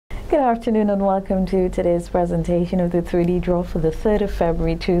Good afternoon and welcome to today's presentation of the 3D draw for the 3rd of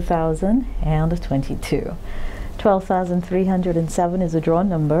February 2022. 12,307 is the draw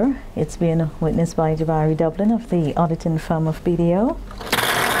number. It's been witnessed by Jabari Dublin of the auditing firm of BDO.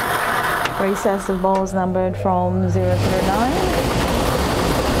 Three sets of balls numbered from 0 through 9.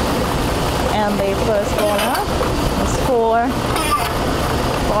 And the first ball up is 4,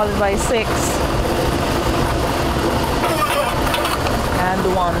 followed by 6.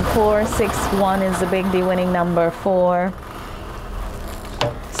 And 1. 4, 6, 1 is the big D winning number. 4,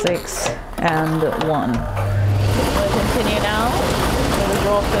 6, and 1. We'll continue now with the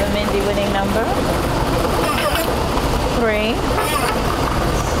draw for the MIDDAY winning number. 3,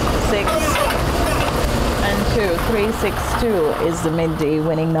 6, and 2. 3, 6, 2 is the MIDDAY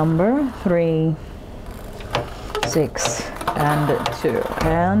winning number. 3, 6, and 2.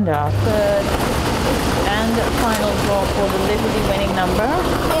 And our third and final draw for the Little D winning number.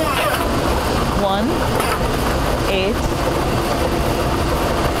 1, 8,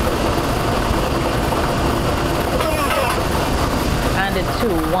 and a 2.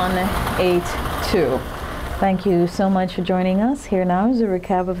 1, 8, 2. Thank you so much for joining us. Here now is a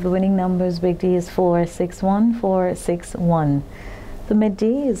recap of the winning numbers. Big D is 461, 461. The mid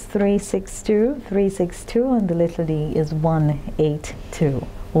D is 362, 362, and the little D is 182,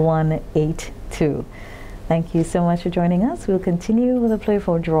 182. Thank you so much for joining us. We'll continue with a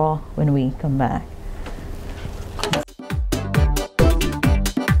playful draw when we come back.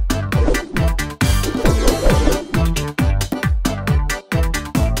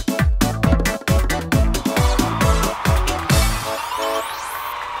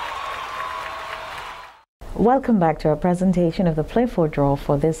 Welcome back to our presentation of the playful draw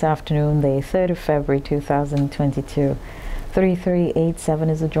for this afternoon, the 3rd of February 2022. 3387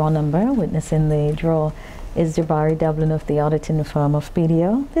 is the draw number. Witnessing the draw is Jabari Dublin of the auditing firm of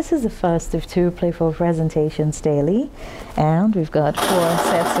BDO. This is the first of 2 playful presentations daily, and we've got 4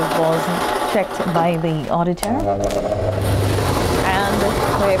 sets of balls checked by the auditor. And the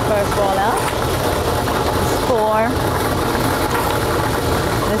first ball up is 4.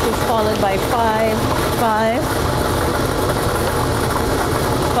 This is followed by 5, 5,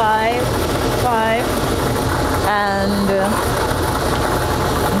 5, 5, and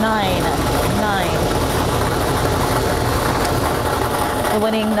 9, 9. The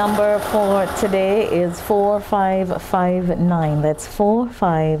winning number for today is 4559. That's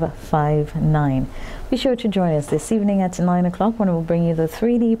 4559. Be sure to join us this evening at 9 o'clock when we'll bring you the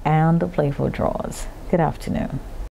 3D and the playful draws. Good afternoon.